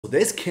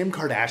This Kim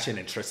Kardashian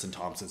and Tristan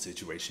Thompson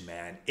situation,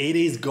 man, it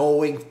is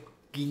going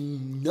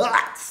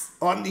nuts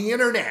on the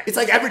internet. It's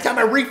like every time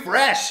I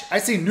refresh, I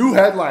see new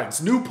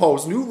headlines, new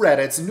posts, new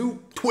Reddits,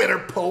 new Twitter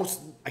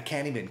posts. I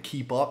can't even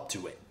keep up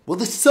to it. Well,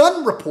 The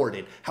Sun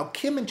reported how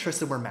Kim and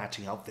Tristan were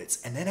matching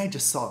outfits, and then I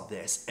just saw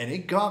this, and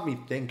it got me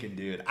thinking,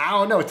 dude. I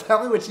don't know.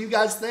 Tell me what you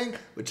guys think,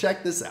 but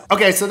check this out.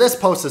 Okay, so this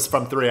post is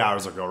from 3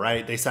 hours ago,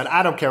 right? They said,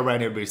 I don't care what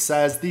anybody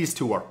says. These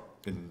two are,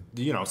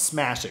 you know,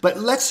 smashing. But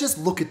let's just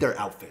look at their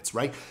outfits,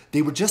 right?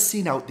 They were just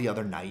seen out the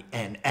other night,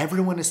 and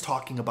everyone is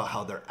talking about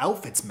how their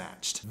outfits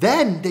matched.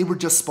 Then they were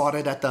just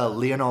spotted at the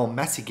Lionel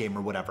Messi game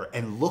or whatever,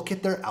 and look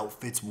at their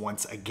outfits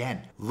once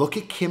again. Look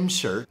at Kim's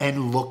shirt,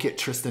 and look at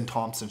Tristan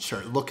Thompson's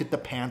shirt. Look at the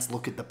pants,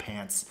 look at the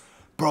pants.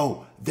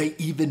 Bro, they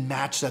even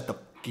matched at the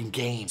fucking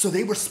game. So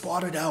they were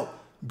spotted out,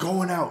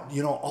 going out,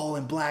 you know, all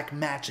in black,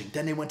 matching.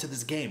 Then they went to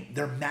this game.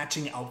 They're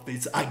matching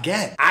outfits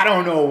again. I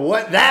don't know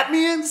what that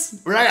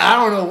means, right? I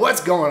don't know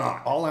what's going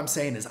on. All I'm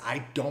saying is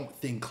I don't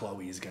think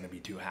Khloe is going to be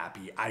too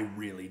happy. I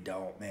really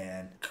don't,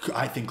 man.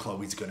 I think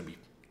Khloe's going to be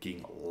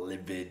fucking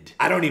livid.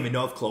 I don't even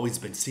know if Khloe's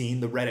been seeing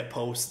the Reddit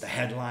posts, the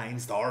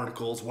headlines, the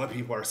articles, what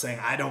people are saying.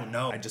 I don't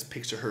know. I just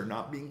picture her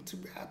not being too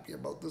happy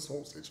about this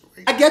whole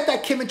situation. I get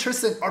that Kim and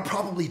Tristan are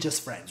probably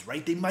just friends,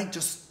 right? They might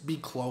just be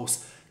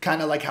close.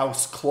 Kind of like how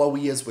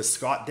Khloe is with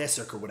Scott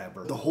Disick or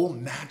whatever. The whole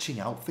matching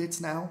outfits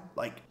now,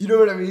 like, you know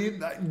what I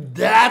mean?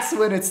 That's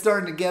when it's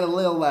starting to get a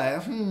little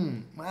like,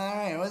 all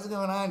right, what's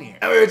going on here?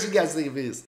 I mean, what you guys think of this?